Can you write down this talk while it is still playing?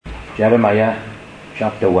Jeremiah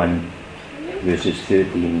chapter 1, verses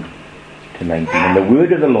 13 to 19. And the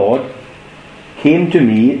word of the Lord came to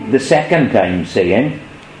me the second time, saying,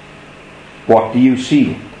 What do you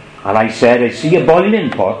see? And I said, I see a boiling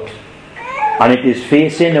pot, and it is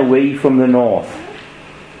facing away from the north.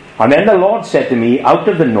 And then the Lord said to me, Out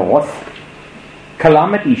of the north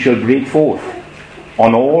calamity shall break forth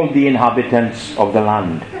on all the inhabitants of the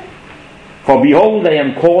land. For behold, I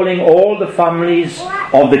am calling all the families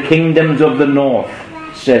of the kingdoms of the north,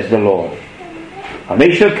 says the Lord. And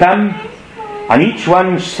they shall come, and each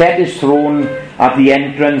one set his throne at the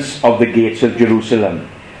entrance of the gates of Jerusalem,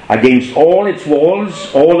 against all its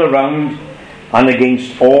walls all around, and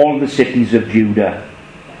against all the cities of Judah.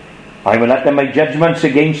 I will utter my judgments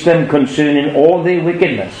against them concerning all their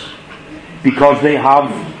wickedness, because they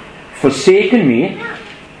have forsaken me,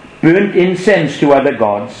 burnt incense to other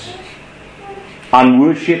gods, and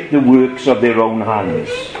worshipped the works of their own hands.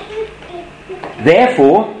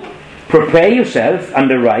 Therefore, prepare yourself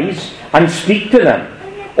and arise, and speak to them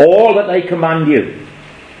all that I command you.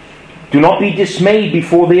 Do not be dismayed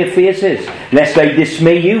before their faces, lest I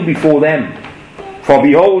dismay you before them. For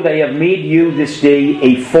behold, I have made you this day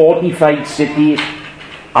a fortified city,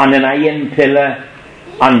 and an iron pillar,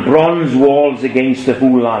 and bronze walls against the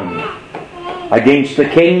whole land, against the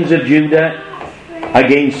kings of Judah,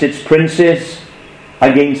 against its princes,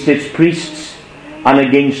 against its priests, and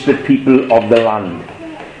against the people of the land.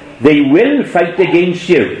 They will fight against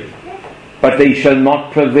you, but they shall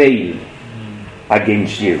not prevail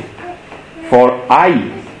against you. For I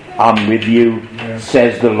am with you,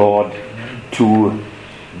 says the Lord, to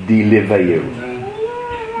deliver you.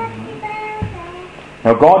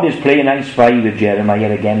 Now God is playing I Spy with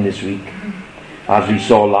Jeremiah again this week, as we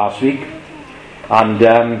saw last week. And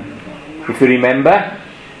if you remember,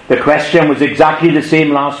 the question was exactly the same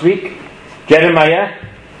last week. Jeremiah,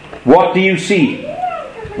 what do you see?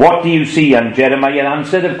 What do you see? And Jeremiah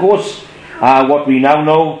answered, of course, what we now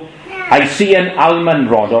know. I see an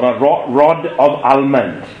almond rod, or a rod of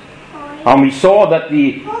almond. And we saw that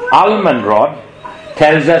the almond rod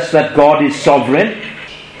tells us that God is sovereign.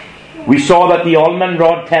 We saw that the almond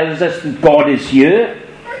rod tells us that God is here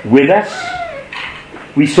with us.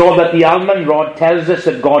 We saw that the almond rod tells us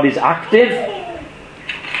that God is active.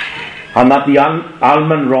 And that the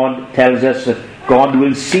almond rod tells us that God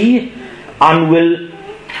will see and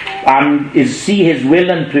see His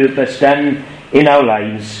will and purpose done in our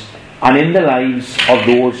lives and in the lives of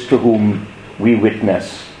those to whom we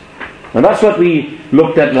witness. And that's what we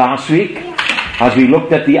looked at last week, as we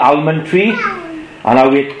looked at the almond tree, and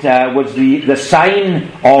how it was the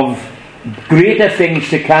sign of greater things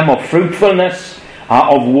to come, of fruitfulness,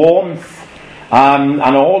 of warmth,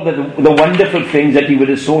 and all the wonderful things that you would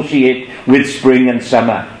associate with spring and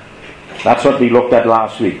summer. That's what we looked at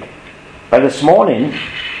last week. But this morning,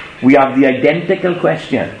 we have the identical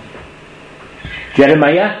question.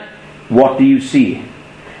 Jeremiah, what do you see?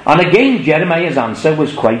 And again, Jeremiah's answer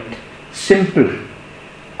was quite simple,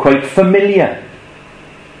 quite familiar.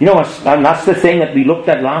 You know, and that's the thing that we looked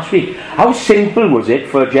at last week. How simple was it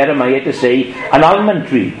for Jeremiah to say, an almond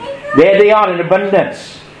tree? There they are in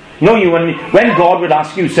abundance. You know, when God would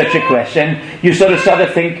ask you such a question, you sort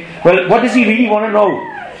of think, well, what does He really want to know?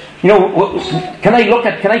 You know, can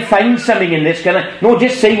I find something in this? No,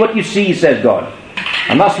 just say what you see, says God.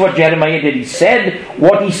 And that's what Jeremiah did. He said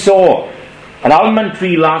what he saw. An almond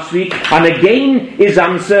tree last week, and again his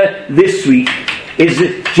answer this week is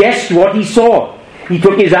just what he saw. He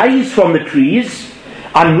took his eyes from the trees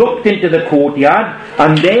and looked into the courtyard,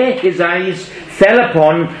 and there his eyes fell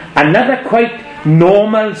upon another quite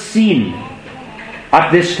normal scene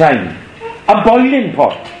at this time. A boiling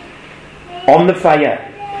pot on the fire.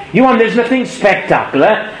 There's nothing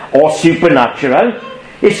spectacular or supernatural.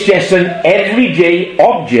 It's just an everyday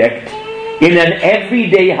object in an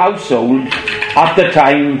everyday household at the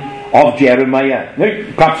time of Jeremiah.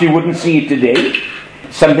 Perhaps you wouldn't see it today.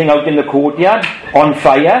 Something out in the courtyard on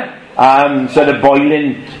fire, sort of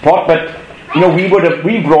boiling pot. But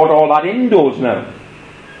we brought all that indoors now.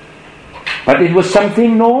 But it was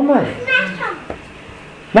something normal.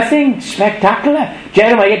 Nothing spectacular.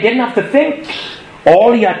 Jeremiah didn't have to think.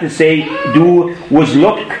 All he had to do was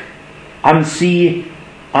look and see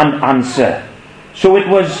and answer. So it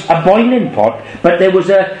was a boiling pot, but there was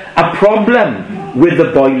a problem with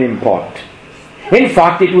the boiling pot. In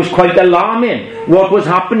fact, it was quite alarming what was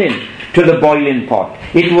happening to the boiling pot.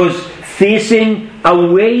 It was facing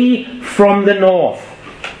away from the north,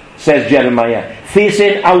 says Jeremiah.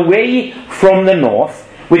 Facing away from the north,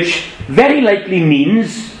 which very likely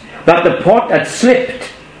means that the pot had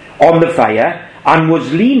slipped on the fire and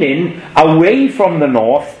was leaning away from the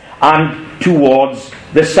north and towards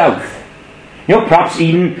the south. Perhaps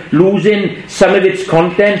even losing some of its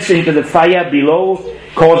contents into the fire below,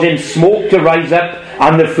 causing smoke to rise up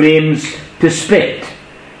and the flames to spit.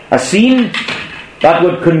 A scene that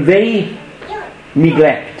would convey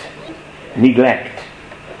neglect,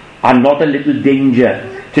 and not a little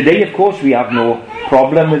danger. Today, of course, we have no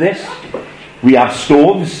problem with this. We have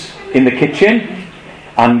stoves in the kitchen,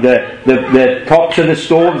 and the tops of the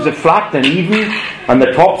stoves are flat and even, and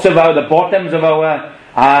the bottoms of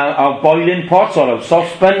our boiling pots or our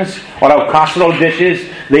saucepans or our casserole dishes,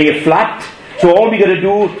 they are flat. So all we got to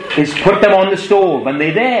do is put them on the stove and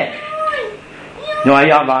they're there. I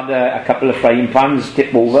have had a couple of frying pans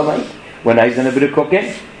tip over, right, when I've done a bit of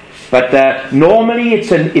cooking. But normally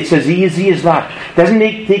it's as easy as that. Doesn't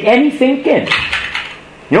take any thinking.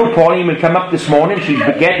 Pauline will come up this morning, she'd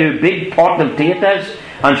get her big pot of potatoes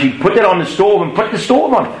and she'd put it on the stove and put the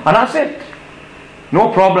stove on, and that's it.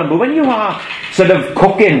 No problem. But when you are sort of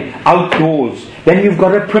cooking outdoors, then you've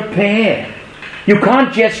got to prepare. You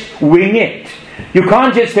can't just wing it. You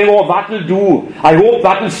can't just say, oh, that'll do. I hope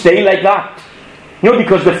that'll stay like that.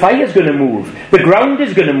 Because the fire's going to move. The ground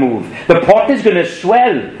is going to move. The pot is going to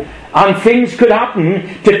swell. And things could happen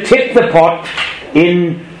to tip the pot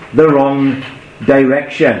in the wrong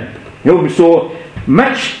direction. So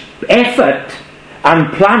much effort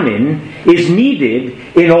and planning is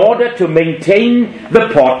needed in order to maintain the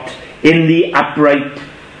pot in the upright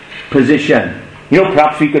position.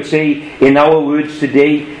 Perhaps we could say in our words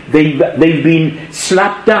today, they've been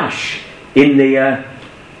slapdash in their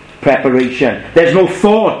preparation. There's no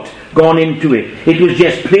thought gone into it. It was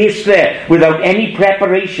just placed there without any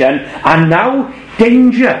preparation, and now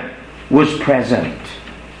danger was present.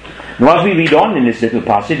 Now as we read on in this little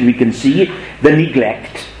passage, we can see the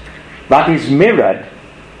neglect that is mirrored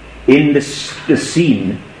in the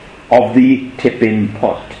scene of the tipping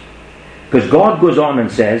pot. Because God goes on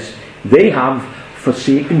and says, they have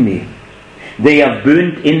forsaken me. They have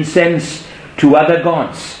burnt incense to other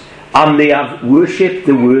gods, and they have worshipped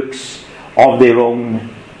the works of their own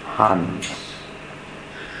hands.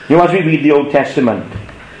 As we read the Old Testament,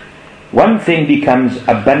 one thing becomes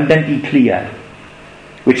abundantly clear,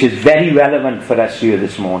 which is very relevant for us here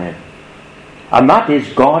this morning. And that is,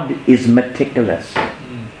 God is meticulous.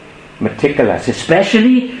 Meticulous,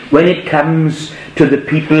 especially when it comes to the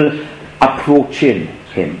people approaching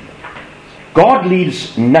Him. God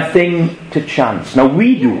leaves nothing to chance. Now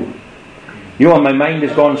we do. My mind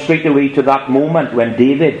has gone straight away to that moment when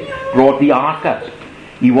David brought the ark up.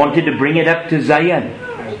 He wanted to bring it up to Zion.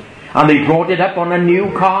 And they brought it up on a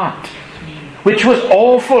new cart, which was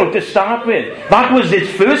awful to start with. That was his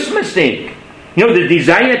first mistake. The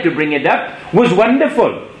desire to bring it up was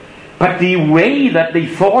wonderful. But the way that they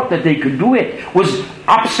thought that they could do it was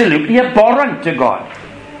absolutely abhorrent to God.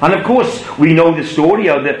 And of course, we know the story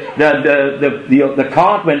of the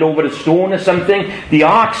cart went over a stone or something. The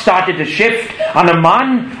ark started to shift, and a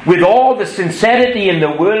man with all the sincerity in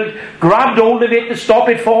the world grabbed hold of it to stop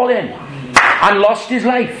it falling and lost his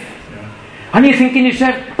life. And you're thinking to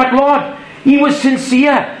yourself, but Lord, he was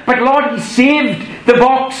sincere. But Lord, he saved the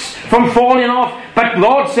box from falling off. But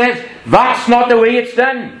Lord says, that's not the way it's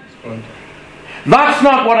done. That's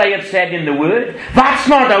not what I have said in the Word. That's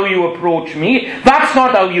not how you approach me. That's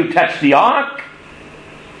not how you touch the ark.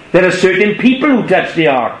 There are certain people who touch the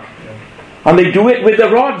ark, and they do it with the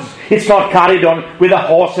rods. It's not carried on with a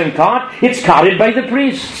horse and cart. It's carried by the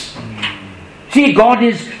priests. See, God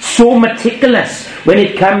is so meticulous when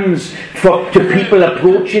it comes to people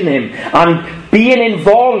approaching Him and being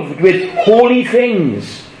involved with holy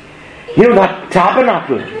things. That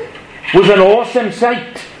tabernacle was an awesome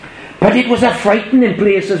sight. But it was a frightening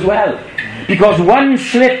place as well. Because one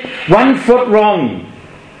slip, 1 foot wrong,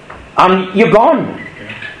 and you're gone.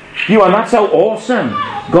 And that's how awesome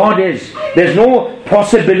God is. There's no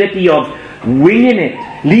possibility of winging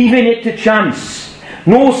it, leaving it to chance.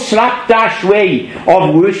 No slapdash way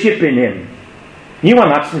of worshipping Him.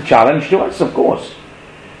 And that's the challenge to us, of course.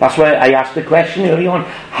 That's why I asked the question early on.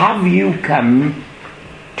 Have you come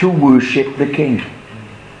to worship the King?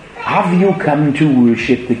 Have you come to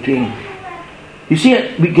worship the King? You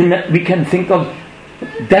see, we can think of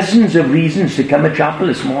dozens of reasons to come to chapel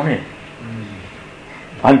this morning.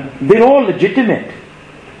 And they're all legitimate.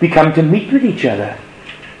 We come to meet with each other.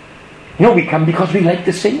 We come because we like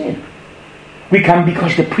the singing. We come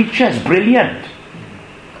because the preacher is brilliant.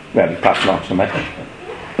 Well, perhaps not so much.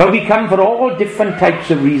 But we come for all different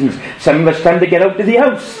types of reasons. Some of us come to get out of the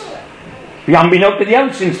house. We haven't been out to the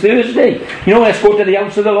house since Thursday. Let's go to the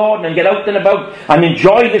house of the Lord and get out and about and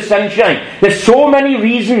enjoy the sunshine. There's so many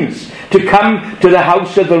reasons to come to the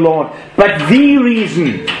house of the Lord. But the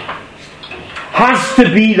reason has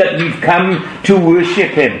to be that we've come to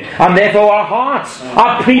worship Him. And therefore our hearts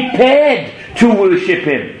are prepared to worship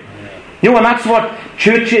Him. And that's what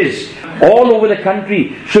churches all over the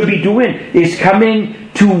country should be doing, is coming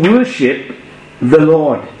to worship the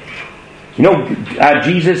Lord.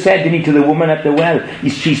 Jesus said, didn't he, to the woman at the well,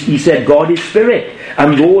 he said, God is spirit,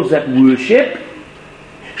 and those that worship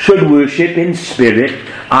should worship in spirit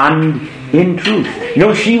and in truth.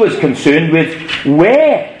 She was concerned with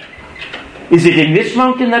where. Is it in this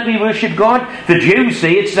mountain that we worship God? The Jews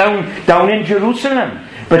say it's down in Jerusalem.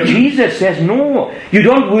 But Jesus says, no, you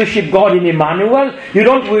don't worship God in Emmanuel. You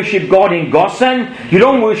don't worship God in Goshen. You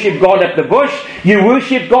don't worship God at the bush. You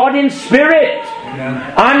worship God in spirit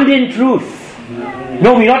and in truth.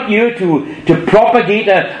 No, we're not here to propagate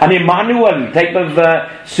an Emmanuel type of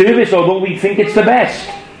service, although we think it's the best.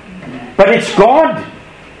 But it's God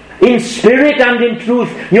in spirit and in truth.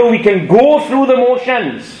 We can go through the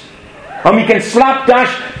motions. And we can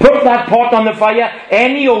slapdash, put that pot on the fire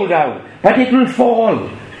any old how. But it will fall.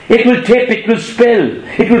 It will tip, it will spill.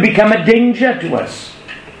 It will become a danger to us.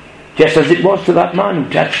 Just as it was to that man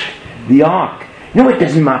who touched the ark. It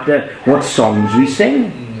doesn't matter what songs we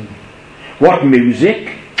sing. What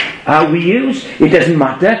music we use. It doesn't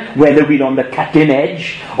matter whether we're on the cutting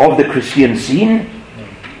edge of the Christian scene.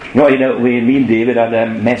 Me and David had a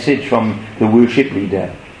message from the worship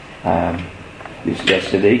leader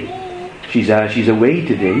yesterday. She's away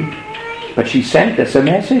today, but she sent us a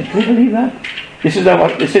message. Can you believe that? This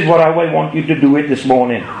is what I want you to do it this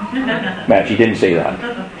morning. Well, she didn't say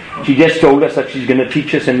that. She just told us that she's going to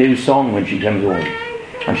teach us a new song when she comes home,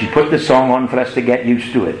 and she put the song on for us to get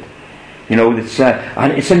used to it.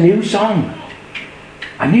 And it's a new song.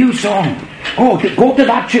 A new song. Oh, go to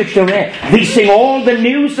that church down there. They sing all the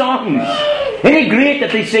new songs. Isn't it great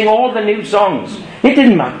that they sing all the new songs? It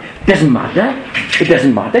doesn't matter. It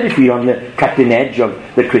doesn't matter if we're on the cutting edge of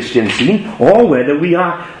the Christian scene, or whether we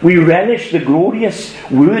relish the glorious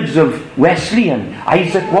words of Wesley and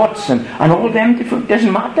Isaac Watts and all them different. It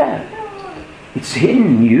doesn't matter. It's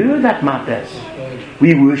in you that matters.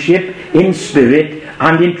 We worship in spirit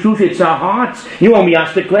and in truth. It's our hearts. When we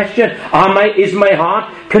ask the question, is my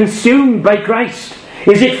heart consumed by Christ?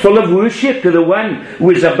 Is it full of worship to the one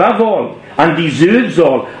who is above all and deserves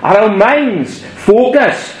all? Are our minds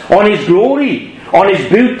focused on His glory, on His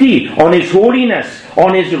beauty, on His holiness,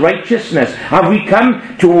 on His righteousness? Have we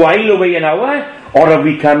come to while away an hour, or have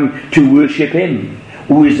we come to worship Him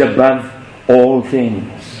who is above all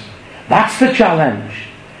things? That's the challenge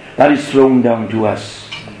that is thrown down to us.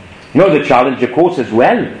 The challenge, of course, as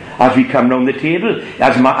well, as we come round the table,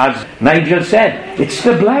 as Nigel said, it's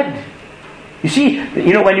the blood. You see,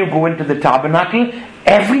 when you go into the tabernacle,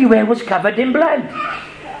 everywhere was covered in blood.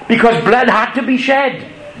 Because blood had to be shed.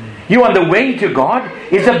 And the way to God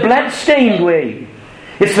is a blood-stained way.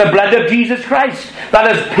 It's the blood of Jesus Christ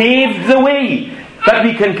that has paved the way that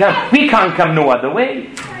we can come. We can't come no other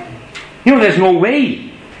way. There's no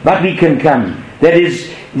way that we can come. There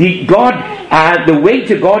is the way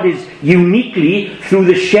to God is uniquely through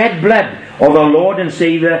the shed blood of our Lord and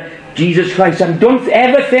Saviour Jesus Christ. And don't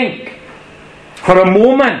ever think for a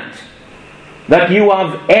moment that you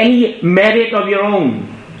have any merit of your own.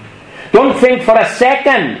 Don't think for a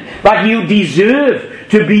second that you deserve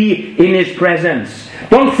to be in His presence.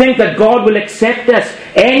 Don't think that God will accept us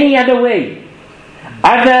any other way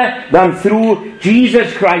other than through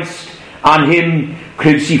Jesus Christ and Him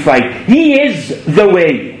crucified. He is the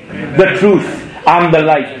way, the truth, and the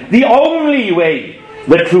life. The only way,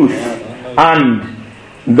 the truth, and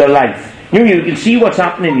the life. You can see what's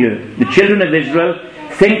happening here. The children of Israel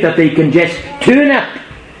think that they can just turn up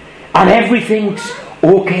and everything's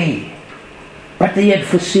okay. But they had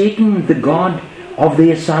forsaken the God of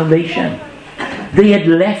their salvation. They had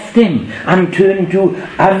left Him and turned to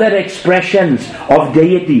other expressions of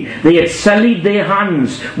deity. They had sullied their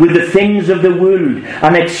hands with the things of the world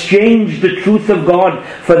and exchanged the truth of God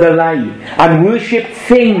for the lie, and worshipped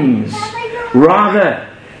things rather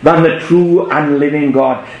than the true and living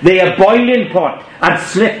God. Their boiling pot had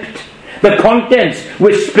slipped. The contents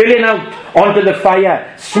were spilling out onto the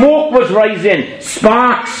fire. Smoke was rising.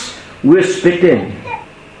 Sparks were spitting.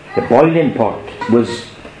 The boiling pot was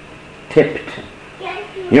tipped.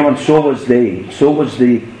 And so was they. So was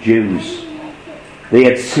the Jews. They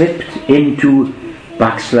had slipped into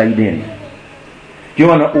backsliding. Do you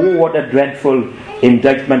want to know what a dreadful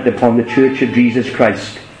indictment upon the Church of Jesus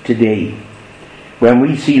Christ today, when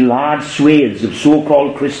we see large swathes of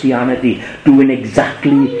so-called Christianity doing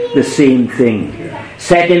exactly the same thing,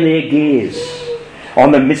 setting their gaze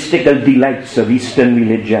on the mystical delights of Eastern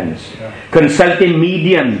religions, consulting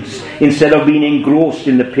mediums instead of being engrossed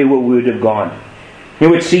in the pure Word of God.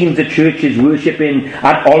 It seems the church is worshipping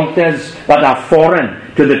at altars that are foreign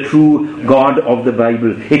to the true God of the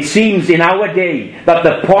Bible. It seems in our day that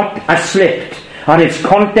the pot has slipped and its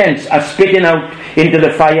contents are spitting out into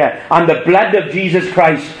the fire, and the blood of Jesus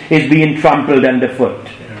Christ is being trampled underfoot.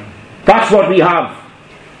 That's what we have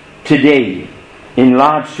today in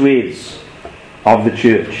large swathes of the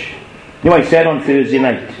church. I said on Thursday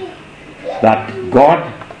night that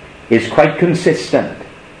God is quite consistent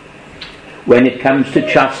when it comes to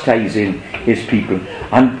chastising his people.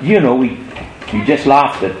 And we just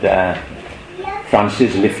laughed at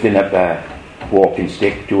Francis lifting up a walking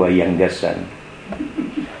stick to her younger son.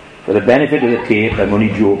 For the benefit of the tape, I'm only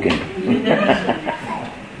joking.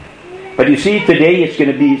 But you see, today it's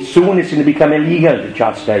going to become illegal to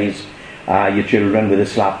chastise your children with a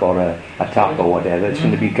slap or a tap or whatever. It's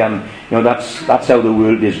going to become, that's how the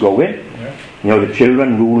world is going. The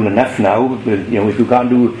children rule enough now. If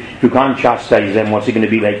you can't chastise them, what's it going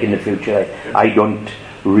to be like in the future? I don't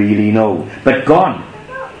really know. But God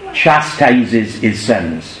chastises his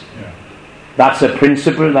sons. That's a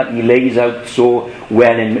principle that he lays out so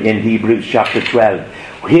well in Hebrews chapter 12.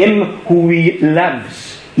 Him who he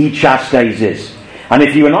loves, he chastises. And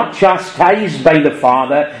if you are not chastised by the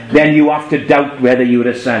Father, then you have to doubt whether you're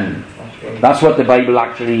a son. That's what the Bible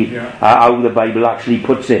actually, how the Bible actually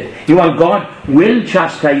puts it. God will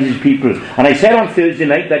chastise his people. And I said on Thursday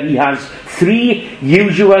night that he has three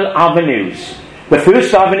usual avenues. The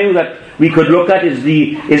first avenue that we could look at is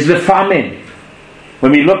the famine.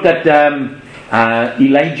 When we looked at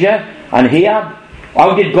Elijah and Ahab,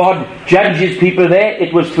 how did God judge his people there?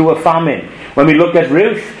 It was through a famine. When we look at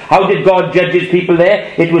Ruth, how did God judge his people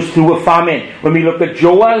there? It was through a famine. When we look at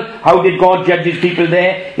Joel, how did God judge his people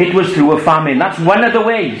there? It was through a famine. That's one of the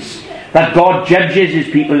ways that God judges his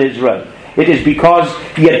people Israel. It is because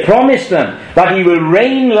he had promised them that he will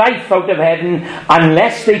rain life out of heaven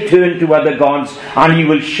unless they turn to other gods, and he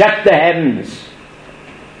will shut the heavens.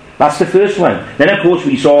 That's the first one. Then of course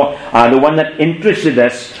we saw the one that interested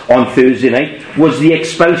us on Thursday night was the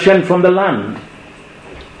expulsion from the land.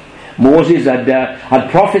 Moses had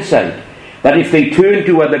prophesied that if they turn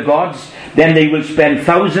to other gods, then they will spend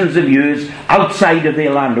thousands of years outside of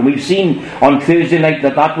their land. And we've seen on Thursday night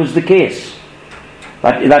that was the case.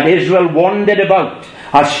 That Israel wandered about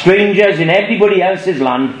as strangers in everybody else's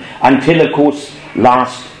land until, of course,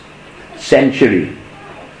 last century.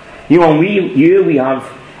 We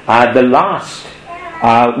have the last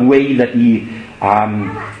way that he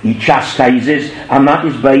chastises, and that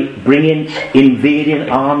is by bringing invading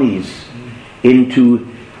armies into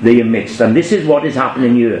their midst. And this is what is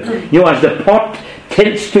happening here. As the pot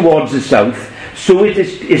tilts towards the south, so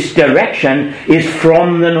its direction is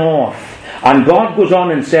from the north. And God goes on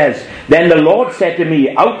and says, "Then the Lord said to me,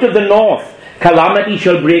 out of the north calamity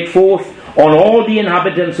shall break forth on all the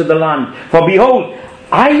inhabitants of the land. For behold,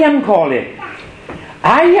 I am calling.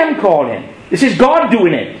 This is God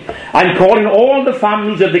doing it. I'm calling all the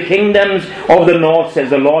families of the kingdoms of the north, says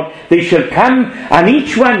the Lord. They shall come, and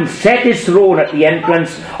each one set his throne at the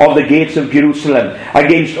entrance of the gates of Jerusalem,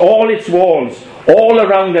 against all its walls, all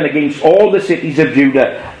around and against all the cities of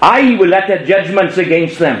Judah. I will utter judgments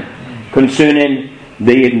against them concerning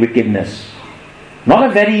their wickedness." Not a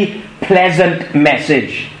very pleasant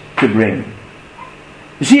message to bring.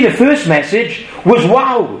 You see, the first message was,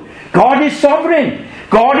 wow, God is sovereign.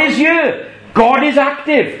 God is here. God is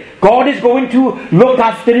active. God is going to look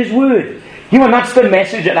after his word. And that's the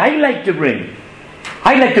message that I like to bring.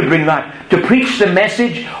 I like to bring that, to preach the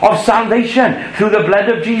message of salvation through the blood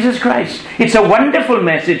of Jesus Christ. It's a wonderful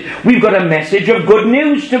message. We've got a message of good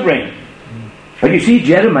news to bring. But you see,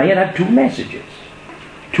 Jeremiah had two messages.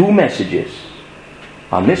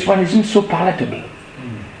 And this one isn't so palatable.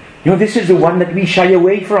 This is the one that we shy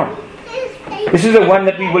away from. This is the one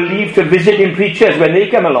that we will leave to visiting preachers when they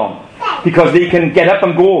come along, because they can get up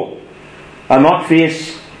and go and not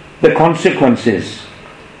face the consequences.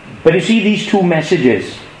 But you see, these two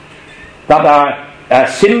messages that are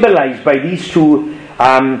symbolized by these two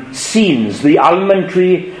scenes, the almond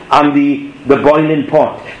tree and the boiling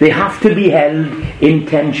pot, they have to be held in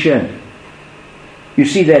tension. You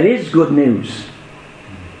see, there is good news,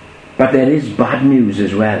 but there is bad news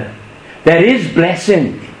as well. There is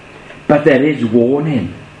blessing, but there is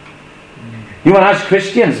warning. As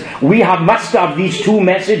Christians, we must have these two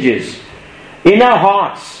messages in our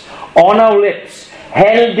hearts, on our lips,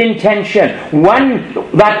 held in tension. One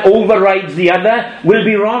that overrides the other will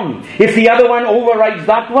be wrong. If the other one overrides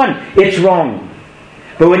that one, it's wrong.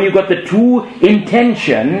 But when you've got the two in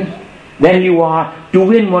tension, then you are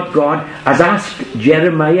doing what God has asked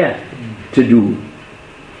Jeremiah to do.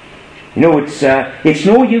 You know, it's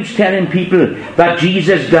no use telling people that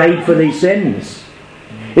Jesus died for their sins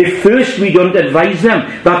if first we don't advise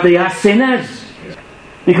them that they are sinners.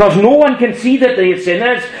 Because no one can see that they are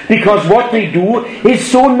sinners, because what they do is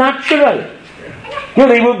so natural. You know,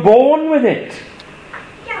 they were born with it.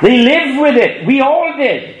 They live with it. We all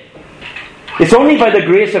did. It's only by the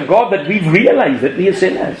grace of God that we've realized that we are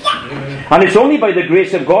sinners. And it's only by the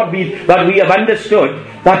grace of God that we have understood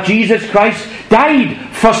that Jesus Christ died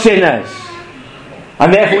for sinners.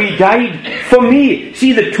 And therefore He died for me.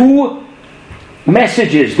 See, the two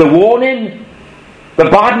messages, the warning, the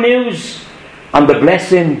bad news, and the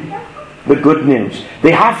blessing, the good news,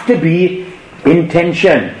 they have to be in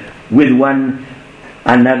tension with one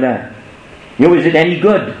another. You know, is it any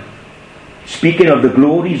good speaking of the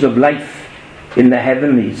glories of life in the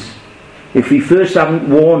heavenlies if we first haven't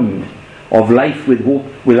warned of life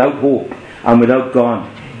without hope and without God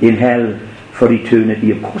in hell for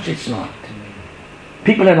eternity? Of course it's not.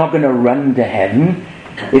 People are not going to run to heaven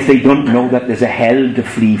if they don't know that there's a hell to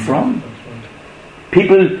flee from.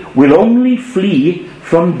 People will only flee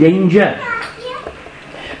from danger.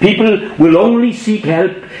 People will only seek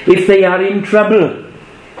help if they are in trouble.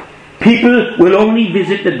 People will only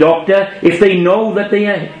visit the doctor if they know that they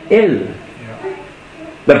are ill.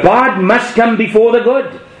 The bad must come before the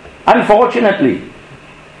good, unfortunately.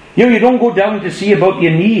 You don't go down to see about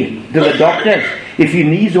your knee to the doctors if your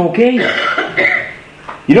knee's okay.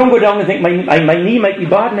 You don't go down and think, my knee might be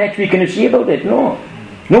bad next week, can you see about it? No,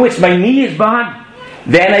 it's my knee is bad.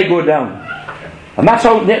 Then I go down. And that's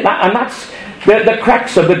the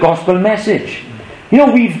crux of the gospel message. You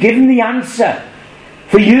know, we've given the answer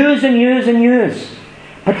for years and years and years,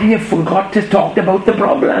 but we have forgot to talk about the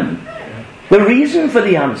problem. The reason for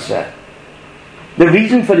the answer. The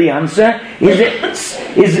reason for the answer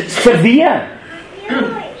is severe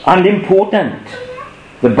and important.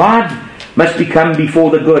 The bad must become before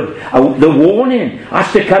the good. The warning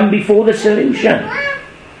has to come before the solution.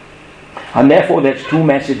 And therefore there's two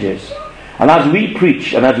messages. And as we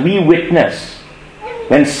preach and as we witness,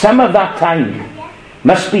 then some of that time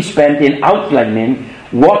must be spent in outlining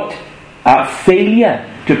what our failure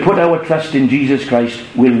to put our trust in Jesus Christ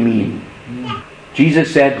will mean.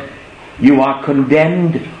 Jesus said, you are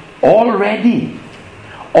condemned already.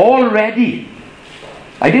 Already.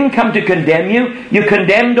 I didn't come to condemn you. You're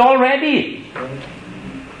condemned already.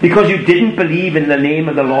 Because you didn't believe in the name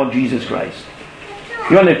of the Lord Jesus Christ.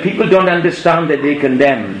 You know, if people don't understand that they're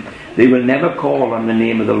condemned, they will never call on the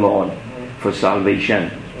name of the Lord for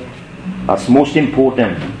salvation. That's most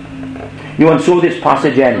important. You know, and so this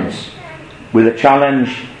passage ends with a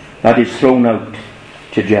challenge that is thrown out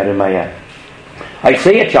to Jeremiah. I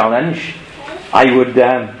say a challenge. I would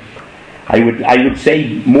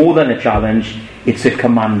say more than a challenge. It's a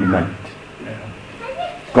commandment.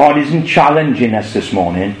 God isn't challenging us this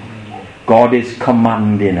morning. God is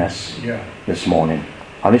commanding us this morning.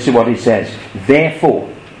 And this is what He says. Therefore,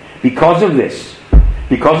 because of this,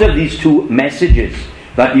 because of these two messages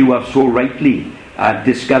that you have so rightly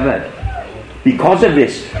discovered, because of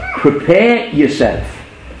this, prepare yourself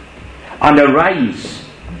and arise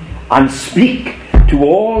and speak to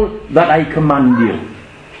all that I command you.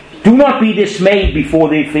 Do not be dismayed before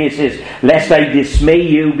their faces, lest I dismay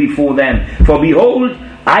you before them. For behold,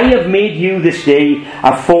 I have made you this day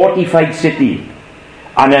a fortified city,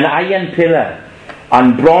 and an iron pillar,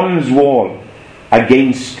 and bronze wall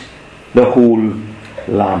against the whole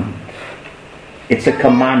land. It's a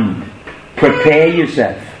command. Prepare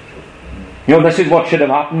yourself. You know, this is what should have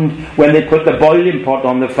happened when they put the boiling pot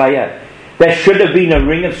on the fire. There should have been a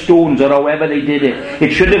ring of stones, or however they did it.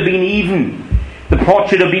 It should have been even. The pot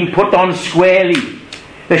should have been put on squarely.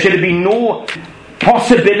 There should have been no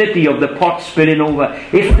possibility of the pot spilling over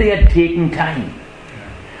if they had taken time.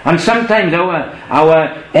 And sometimes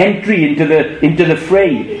our entry into the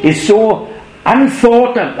fray is so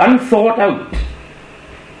unthought out,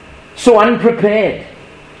 so unprepared.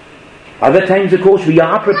 Other times, of course, we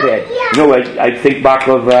are prepared. You know, I think back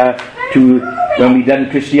to when we done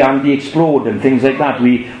Christianity Explored and things like that.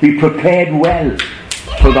 We prepared well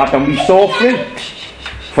for that, and we saw fruit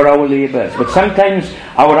for our labours. But sometimes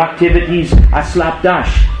our activities are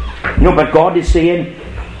slapdash. You know, but God is saying,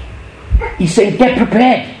 He's saying, get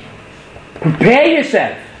prepared. Prepare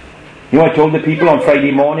yourself. You know, I told the people on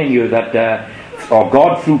Friday morning here that, or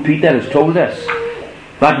God through Peter has told us,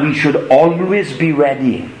 that we should always be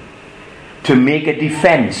ready to make a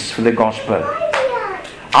defence for the gospel.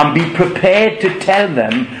 And be prepared to tell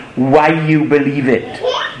them why you believe it.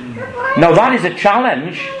 Now that is a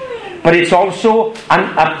challenge, but it's also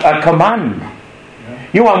a command.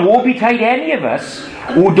 You know, and woe betide any of us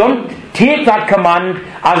who don't take that command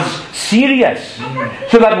as serious.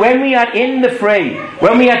 So that when we are in the fray,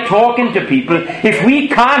 when we are talking to people, if we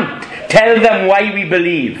can't tell them why we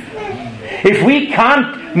believe, if we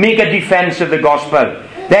can't make a defense of the gospel,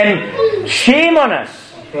 then shame on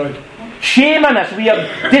us. Shame on us. We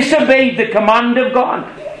have disobeyed the command of God.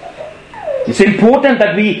 It's important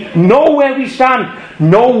that we know where we stand,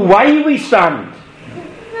 know why we stand,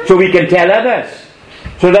 so we can tell others,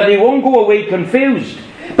 so that they won't go away confused,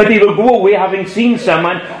 but they will go away having seen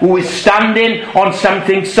someone who is standing on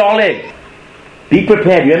something solid. Be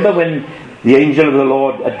prepared. Remember when the angel of the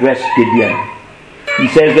Lord addressed Gideon? He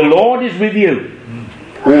says, "The Lord is with you,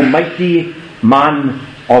 O mighty man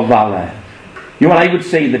of valor." You know what I would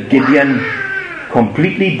say? That Gideon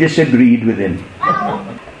completely disagreed with him.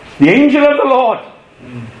 The angel of the Lord.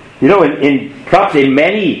 You know, perhaps in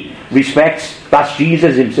many respects, that's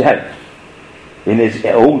Jesus himself, in his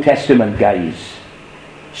Old Testament guise,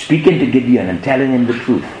 speaking to Gideon and telling him the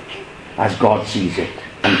truth as God sees it.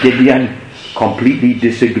 And Gideon completely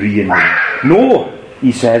disagreeing with him. "No,"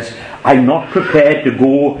 he says, "I'm not prepared to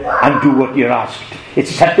go and do what you're asked.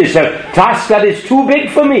 It's a task that is too big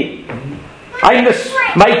for me.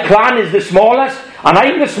 My clan is the smallest, and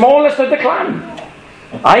I'm the smallest of the clan.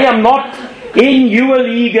 I am not in your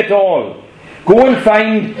league at all. Go and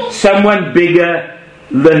find someone bigger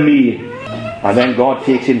than me." And then God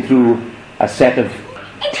takes him through a set of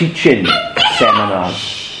teaching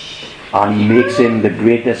seminars, and he makes him the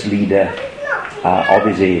greatest leader of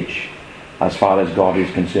his age, as far as God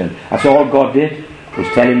is concerned. That's all God did, was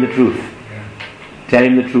tell him the truth. Tell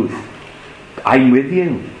him the truth. I'm with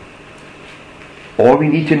you. All we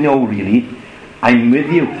need to know, really, I'm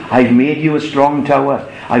with you. I've made you a strong tower.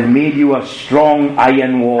 I've made you a strong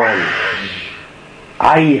iron wall.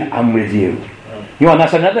 I am with you. You know, and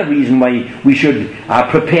that's another reason why we should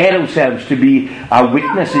prepare ourselves to be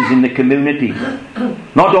witnesses in the community.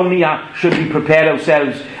 Not only should we prepare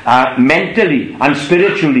ourselves mentally and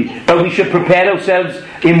spiritually, but we should prepare ourselves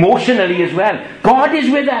emotionally as well. God is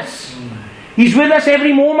with us. He's with us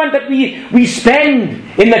every moment that we spend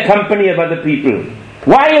in the company of other people.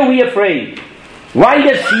 Why are we afraid? Why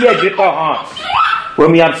does fear grip our hearts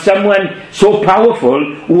when we have someone so powerful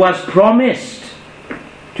who has promised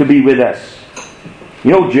to be with us?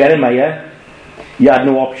 You know, Jeremiah, he had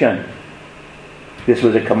no option. This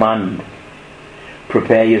was a command.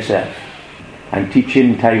 Prepare yourself. I'm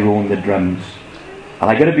teaching Tyrone the drums. And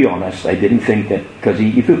I got to be honest, I didn't think that, because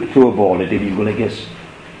if you throw a ball at him, he'd go like this.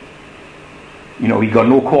 You know, he got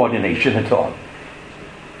no coordination at all.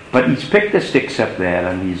 But he's picked the sticks up there,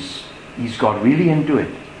 and he's got really into it.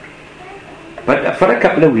 But for a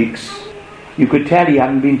couple of weeks, you could tell he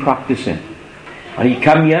hadn't been practicing. And he'd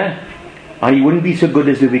come here, and he wouldn't be so good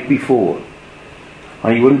as the week before.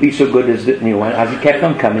 And he wouldn't be so good as as he kept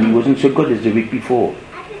on coming, he wasn't so good as the week before.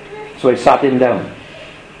 So I sat him down,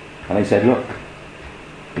 and I said, "Look,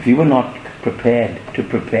 if you were not prepared to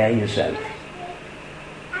prepare yourself,"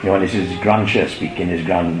 and this is Grandsha speaking, his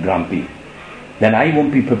Grampy, "then I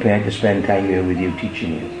won't be prepared to spend time here with you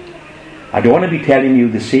teaching you. I don't want to be telling you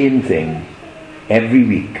the same thing every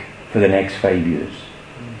week for the next 5 years."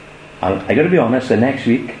 And I got to be honest, the next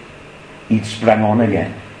week he'd sprung on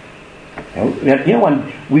again. You know,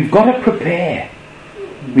 and we've got to prepare.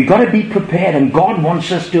 We've got to be prepared, and God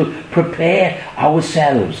wants us to prepare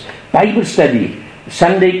ourselves. Bible study,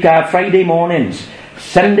 Friday mornings,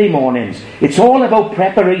 Sunday mornings. It's all about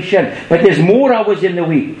preparation, but there's more hours in the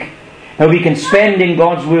week that we can spend in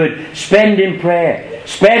God's Word, spend in prayer,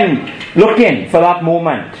 spend looking for that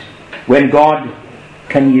moment when God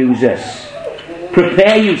can use us.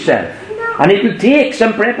 Prepare yourself, and it will take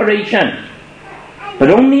some preparation. But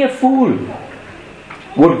only a fool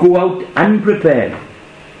would go out unprepared.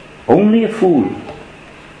 Only a fool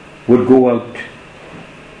would go out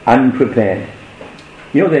unprepared.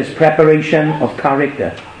 You know, there's preparation of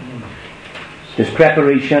character. There's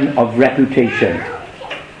preparation of reputation.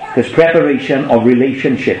 There's preparation of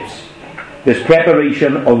relationships. There's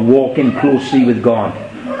preparation of walking closely with God.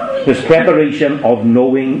 There's preparation of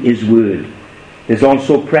knowing His Word. There's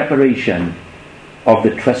also preparation of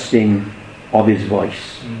the trusting of His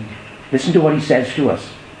voice. Listen to what He says to us.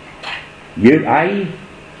 I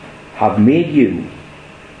have made you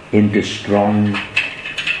into strong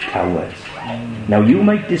towers. Now you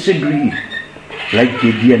might disagree, like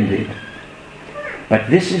Gideon did, but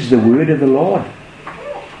this is the word of the Lord.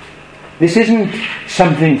 This isn't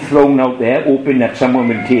something thrown out there, hoping that someone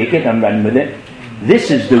will take it and run with it.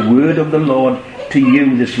 This is the word of the Lord to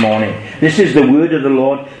you this morning. This is the word of the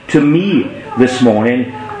Lord to me this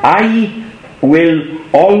morning. I will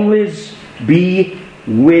always be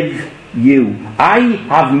with you. I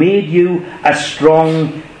have made you a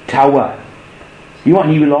strong tower. You know,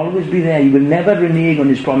 and he will always be there. He will never renege on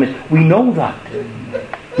his promise. We know that.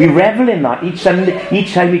 We revel in that each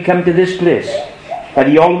time we come to this place, that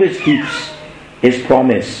he always keeps his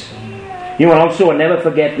promise. You know, and also, I'll never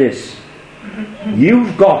forget this.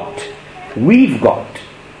 We've got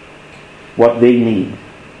what they need.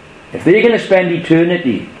 If they're going to spend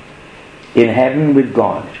eternity in heaven with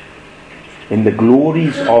God, in the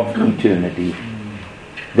glories of eternity,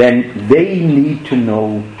 then they need to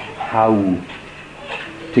know how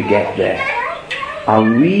to get there.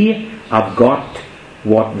 And we have got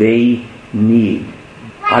what they need.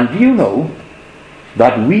 And do you know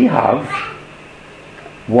that we have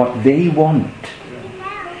what they want?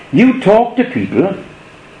 You talk to people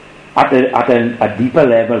at a deeper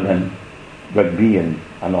level than rugby and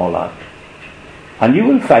all that, and you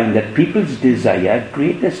will find that people's desire,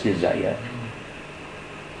 greatest desire,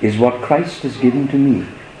 is what Christ has given to me: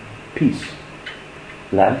 peace,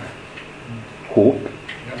 love, hope,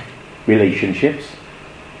 relationships.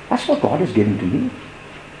 That's what God has given to me: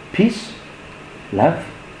 peace, love,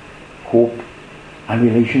 hope, and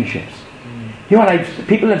relationships. You know,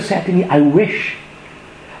 people have said to me, I wish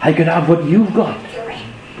I could have what you've got.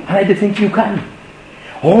 And I think you can.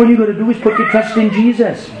 All you've got to do is put your trust in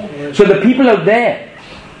Jesus. So the people out there,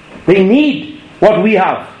 they need what we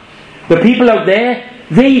have. The people out there,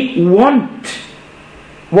 they want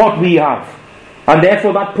what we have. And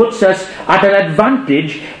therefore that puts us at an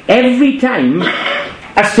advantage every time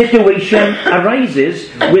a situation arises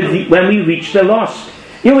when we reach the lost.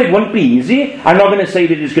 You know, it won't be easy. I'm not going to say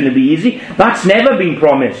that it's going to be easy. That's never been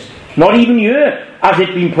promised. Not even here has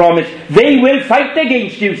it been promised. They will fight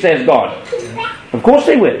against you, says God. Of course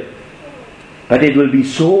they will. But it will be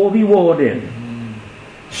so rewarding.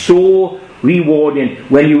 So rewarding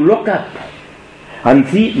when you look up and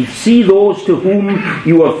see those to whom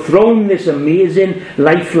you have thrown this amazing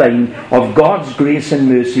lifeline of God's grace and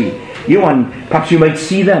mercy. Perhaps you might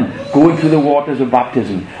see them going through the waters of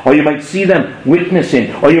baptism, or you might see them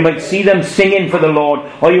witnessing, or you might see them singing for the Lord,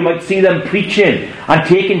 or you might see them preaching and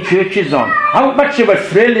taking churches on. How much of a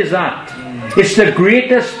thrill is that? It's the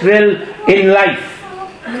greatest thrill in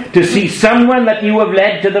life to see someone that you have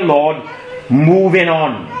led to the Lord moving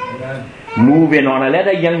on. Moving on. I led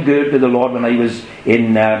a young girl to the Lord when I was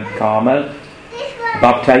in Carmel,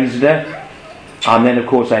 baptized her, and then of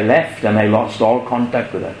course I left and I lost all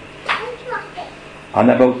contact with her. And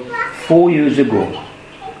about 4 years ago,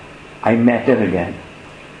 I met her again.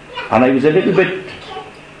 And I was a little bit...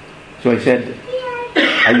 So I said,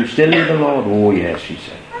 are you still in the Lord? Oh yes, she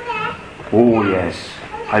said. Oh yes.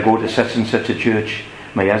 I go to such and such a church.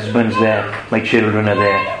 My husband's there. My children are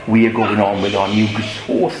there. We are going on with on. You're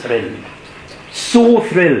so thrilled. So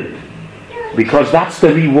thrilled. Because that's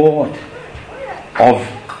the reward of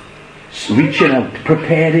reaching out,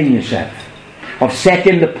 preparing yourself, of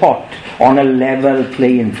setting the pot on a level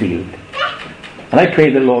playing field. And I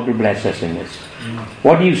pray the Lord will bless us in this.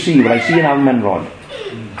 What do you see? Well, I see an almond rod.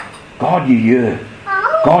 God, you hear.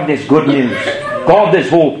 God, there's good news. God, there's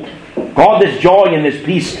hope. God, there's joy and there's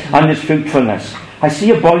peace and there's fruitfulness. I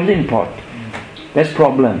see a boiling pot. There's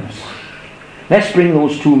problems. Let's bring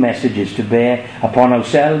those two messages to bear upon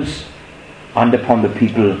ourselves and upon the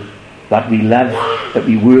people that we love, that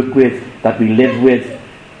we work with, that we live with,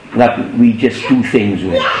 that we just do things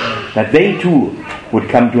with. That they too would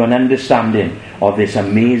come to an understanding of this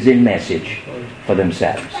amazing message for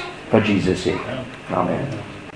themselves. For Jesus' sake. Amen.